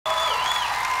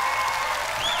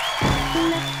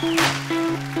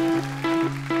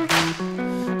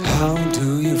How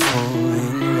do you fall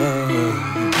in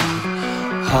love?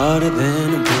 Harder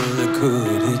than a bullet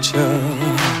could hit you.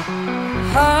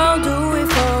 How do we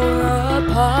fall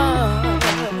apart?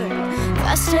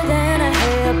 Faster than a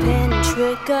hairpin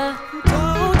trigger.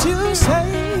 Don't you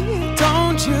say,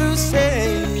 don't you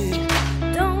say,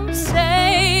 Don't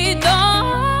say,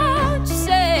 don't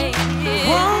say.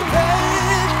 won't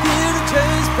break it,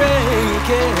 just break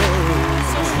it.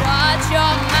 So shut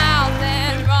your mouth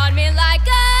and run me like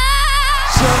a.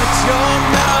 Shut your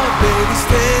mouth, baby,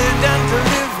 stand and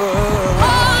deliver.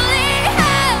 Holy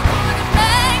hell, gonna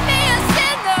make me a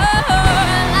sinner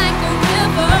like a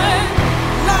river.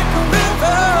 Like a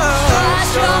river. Shut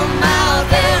your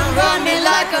mouth and run me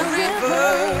like a river.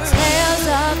 Tales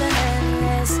of an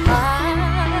endless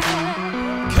high.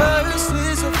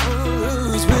 Curses of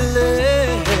fools will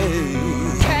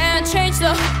Can't change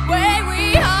the way we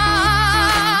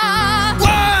are.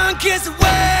 one kiss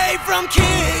away from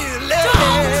killing.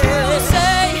 Don't you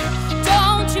say,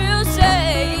 don't you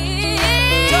say.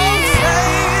 Don't say,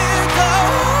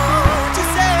 don't you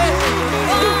say.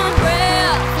 One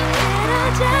breath,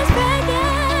 it'll just break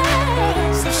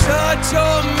it. So shut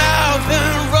your mouth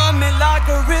and run me like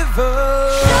a river.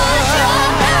 Shut your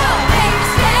mouth, baby,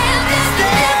 stand and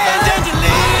Stand and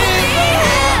deliver.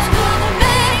 gonna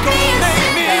make me a Make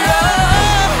me sinner.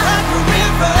 up like a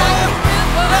river.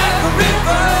 Like a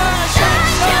river. Shut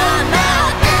your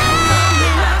mouth and run me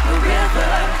like a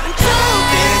river. Until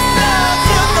this love,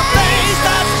 till the pain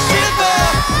starts to shiver.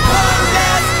 One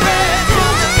last breath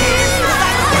till the peace is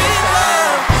like a river.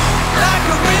 Like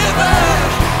a river.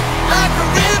 Like a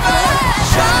river.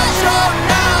 Shut your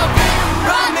mouth and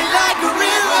run me like a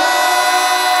river.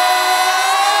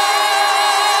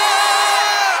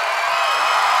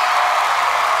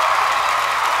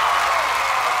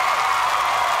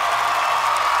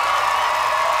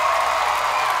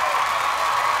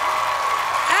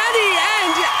 Eddie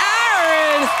and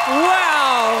Aaron.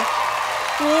 Wow.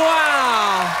 Wow.